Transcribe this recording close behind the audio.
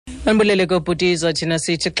Sanibulele kubhutiza thina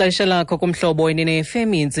sithi xesha lakho kumhlobo wenene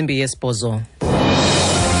FM intsimbi yesibhozo.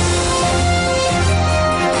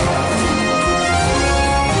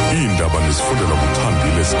 Iindaba nezifundela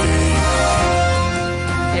nguthambile sikeyi.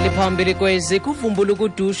 Eliphambili kwezi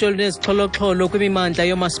kuvumbuluk'udushe olunezixholo kwimimandla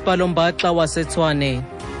yoMaspala ombhaxa wase Tshwane.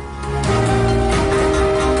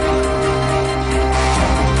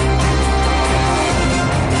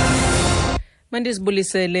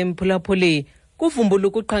 Mandizibulisele mphulaphuli.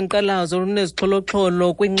 Kuvumbuluk'uqhankqalazo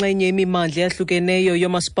olunezixholo kwinxenye yemimandla eyahlukeneyo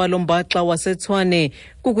yoMaspala ombhaxa wase Tshwane,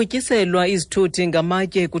 kugityiselwa izithuthi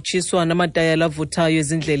ngamatye, kutshiswa namatayala avuthayo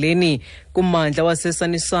ezindleleni. Kummandla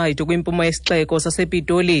wase-Sunnyside kwimpuma yesixeko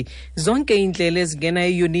sasepitoli, zonke iindlela ezingena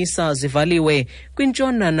eYunisa zivaliwe.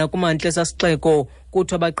 Kwintshona nakumantla esasixeko,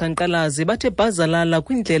 kuthiwa abaqhankqalazi bathe bhazalala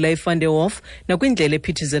kwindlela eVan der Walt nakwindlela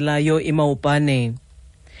ephithizelayo iMawubane.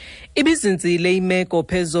 Ibizinzile imeko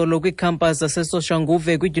phezolo kwikhampasi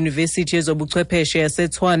zasesoshanguve kwidyunivesithi yezobuchwepheshe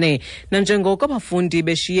yaseTshwane, nanjengoko abafundi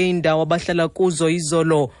beshiye indawo abahlala kuzo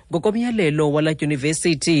izolo ngokomyalelo wala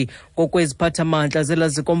dyunivesithi. Ngokweziphathamandla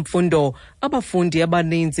zelazikomfundo, abafundi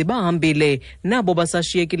abaninzi bahambile, nabo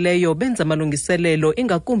basashiyekileyo benza amalungiselelo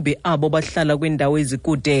ingakumbi abo bahlala kwiindawo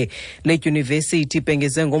ezikude. Le dyunivesithi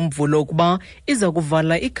ibhengeze ngomvulo ukuba iza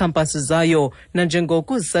kuvala iikhampasi zayo,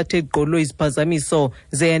 nanjengoko zisathe gqolo iziphazamiso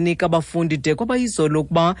zeyanika abafundi de kwabayizolo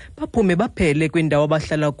ukuba baphume baphele kwindawo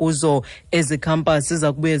abahlala kuzo. Ezi khampasi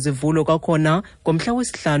ziza kubuye zivulwe kwakhona ngomhla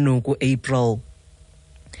wesi-5 ku-April.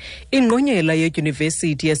 Ingqonyela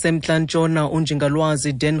yedyunivesithi yaseMntla-Ntshona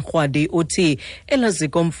unjingalwazi Den Rhwadi uthi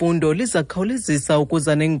elazikomfundo lizakhawulezisa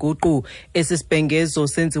ukuza nenguqu. Esi sibhengezo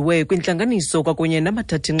senziwe kwintlanganiso kwakunye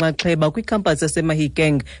nabathathi-nxaxheba kwikhampasi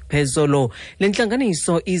yaseMahikeng phezolo. Le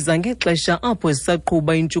ntlanganiso iza ngexesha apho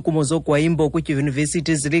zisaqhuba iintshukumo zogwayimbo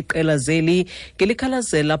kwiidyunivesithi ziliqela zeli,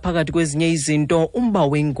 ngelikhalazela phakathi kwezinye izinto umba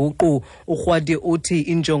wenguqu. uRhwadi uthi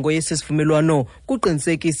injongo yesi sivumelwano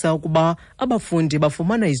kuqinisekisa ukuba abafundi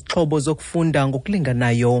bafumana izixhobo zokufunda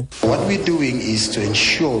ngokulinganayo. What we're doing is to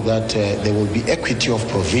ensure that there will be equity of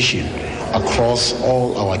provision across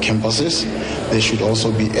all our campuses. There should also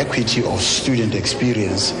be equity of student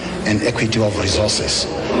experience and equity of resources.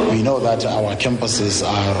 We know that our campuses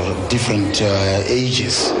are different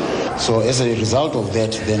ages. So as a result of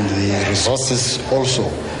that, then the resources also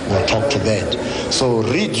will talk to that. So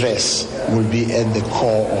redress will be at the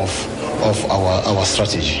core of our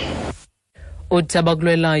strategy.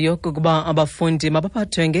 Uthabakulwelayo kukuba abafundi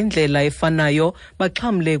mabaphathwe ngendlela efanayo,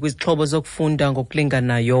 baxhamle kwizixhobo zokufunda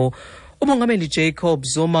ngokulinganayo. Umongameli Jacob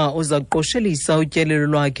Zuma uza kuqoshelisa utyelelo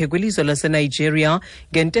lwakhe kwilizwe laseNigeria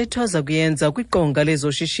ngentetho aza kuyenza kwiqonga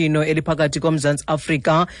lezoshishino eliphakathi koMzantsi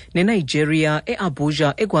Afrika neNigeria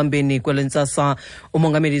eAbuja ekuhambeni kwelentsasa.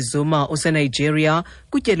 Umongameli Zuma useNigeria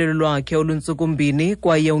kutyelelo lwakhe oluntsuku mbini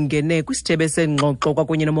kwaye ungene kwisithebe sengxoxo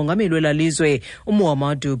kwakunye nomongameli welalizwe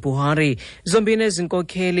uMuhammadu Buhari. Zombini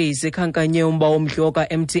ezinkokheli zikhankanye umba womdlo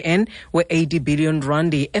ka-MTN we-80 billion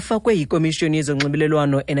randi efakwe yikomishoni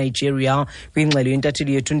yezonxibelelwano eNigeria. Kwingxelo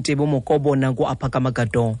yentatheli yethu Ntebo Mokobo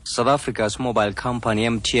nangu-Aphakamagado. South Africa's mobile company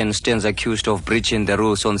MTN stands accused of breaching the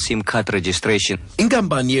rules on SIM card registration.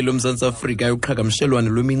 Inkampani yelo Mzantsi Afrika yoqhagamshelwano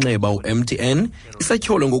lweminxeba u-MTN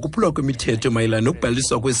isatyholwa ngokuphulwa kwemithetho mayelana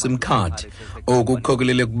nokubhaliswa kwe-SIM card. Oku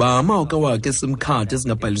kukhokelele kuba amawaka wakhe e-SIM card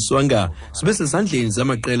ezingabhaliswanga zibe sezandleni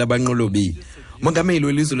zamaqela abanqolobi. Umongameli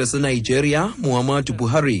welizwe laseNigeria Muhammadu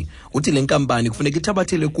Buhari uthi le nkampani kufuneka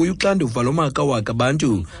ithabathele kuyo uxanduva lomaka wakhe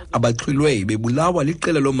abantu abaxhilwe bebulawa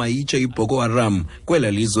liqela lomayitshe iBoko Haram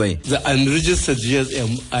kwela lizwe. The unregistered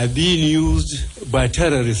GSM are being used by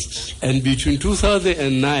terrorists, and between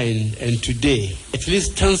 2009 and today at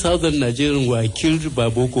least 10,000 Nigerians were killed by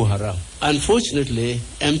Boko Haram. Unfortunately,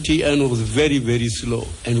 MTN was very, very slow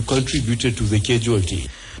and contributed to the casualty.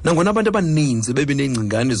 Nangona abantu abaninzi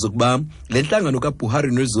bebenengcingane zokuba le nhlangano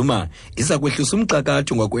kaBuhari noZuma iza kwehlisa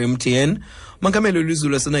umxakatho ngakwe-MTN, umongameli welizwe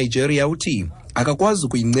laseNigeria uthi akakwazi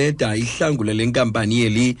ukuyinceda ihlangule le nkampani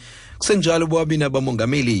yeli. Kusenjalo bobabini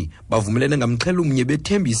abamongameli bavumelene ngamxhelo umnye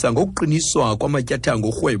bethembisa ngokuqiniswa kwamatyathanga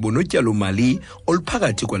orhwebo notyalo-mali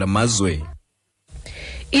oluphakathi kwala mazwe.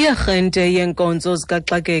 Iarhente yenkonzo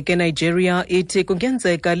zikaxakeka eNigeria ithi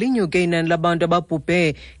kungenzeka linyuke inani labantu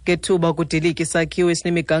ababhubhe ngethuba kudilika isakhiwo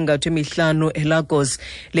esinemigangatho emihlanu eLagos.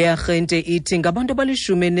 Le arhente ithi ngabantu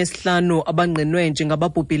abali-15 abangqinwe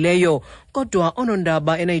njengababhubhileyo, kodwa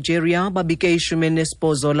onondaba eNigeria babike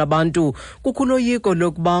 18 labantu. Kukho uloyiko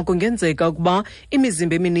lokuba kungenzeka ukuba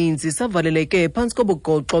imizimba emininzi savaleleke phantsi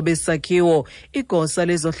kobugoxo besakhiwo. Igosa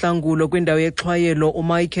lezohlangulo kwindawo yexhwayelo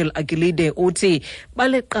uMichael Akilide uthi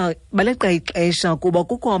baleqa ixesha kuba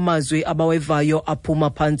kukho amazwi abawevayo aphuma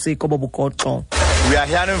phantsi kobo bugoxo. We are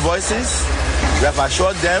hearing voices. We have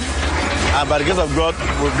assured them, and by the grace of God,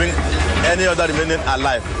 we'll bring any other remaining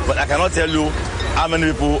alive. But I cannot tell you how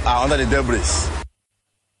many people are under the debris.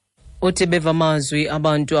 Uthi beva mazwi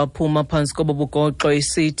abantu aphuma phansi kobubugoqo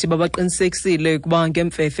isithi babaqinisekisile kuba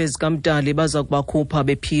ngemfefe zikamdali baza kubakhupha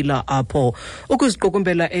bephila apho.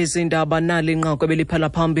 Ukuziqukumbela ezindaba nali inqaku beliphala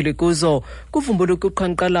phambili kuzo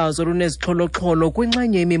kuvumbulukuqhankqalazo olunezixholo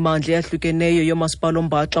kwinxenye yemimandla eyahlukeneyo yoMaspala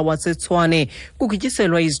ombhaxa wase Tshwane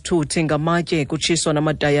kugityiselwa izithuthi ngamatye kutshiswa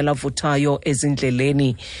namatayala avuthayo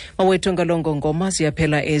ezindleleni. Mawethu ngalongo ngoma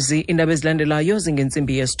ziyaphela ezi indaba ezilandelayo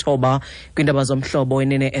zingentsimbi yesithoba kwindaba zomhlobo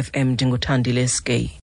wenene FM. Ndinguthandile SK.